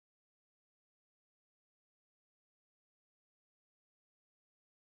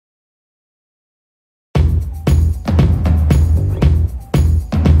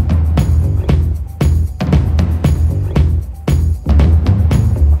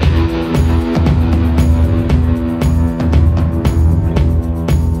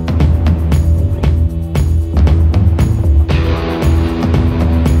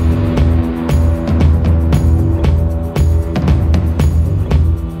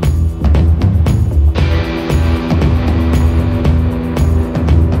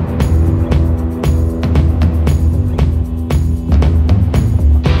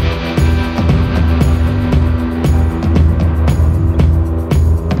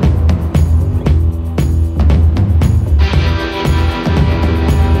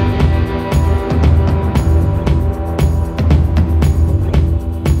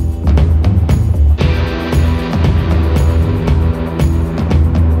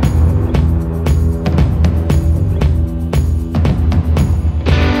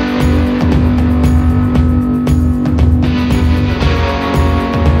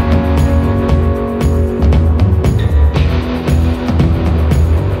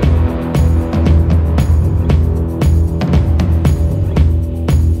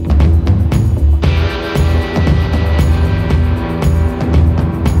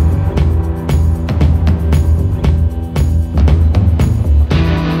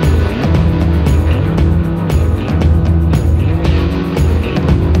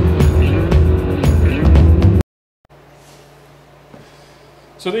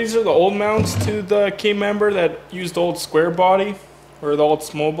So these are the old mounts to the key member that used the old Squarebody, or the old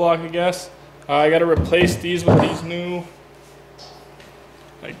small block, I guess. I got to replace these with these new,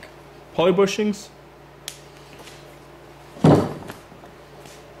 like, poly bushings.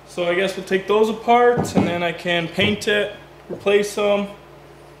 So I guess we'll take those apart, and then I can paint it, replace them,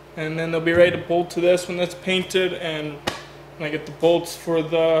 and then they'll be ready to bolt to this when that's painted, and I get the bolts for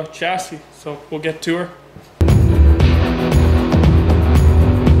the chassis. So we'll get to her.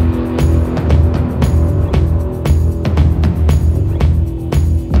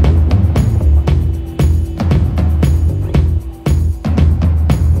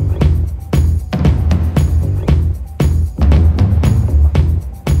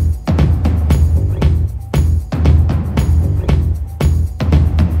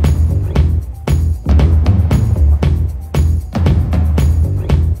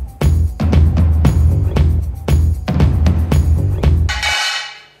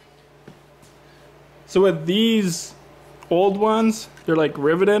 So with these old ones, they're like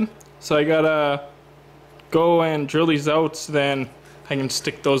riveted. So I gotta go and drill these out, so then I can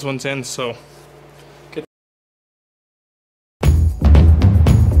stick those ones in. So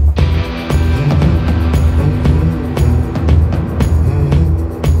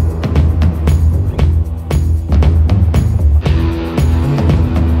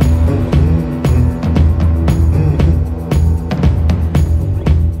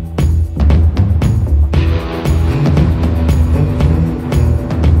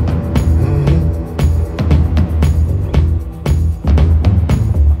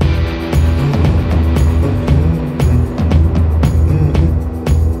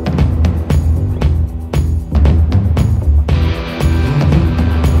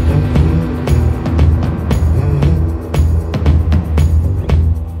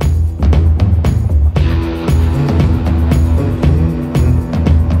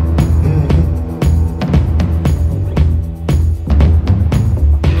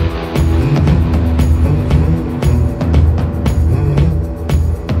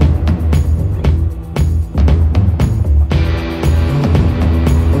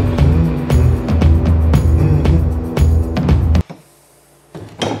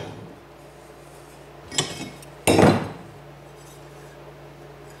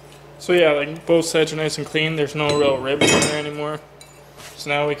yeah, like both sides are nice and clean. There's no real ribbon in there anymore. So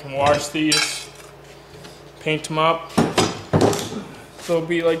now we can wash these, paint them up. So it'll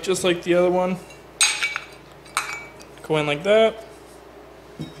be like just like the other one. Go in like that.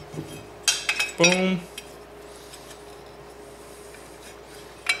 Boom.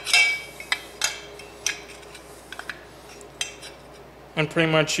 And pretty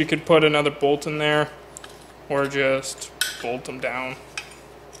much you could put another bolt in there or just bolt them down.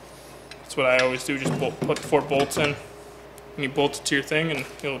 That's what I always do, just put 4 bolts in, and you bolt it to your thing and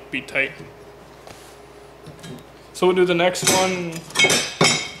it'll be tight. So we'll do the next one,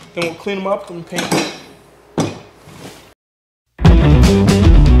 then we'll clean them up and paint them.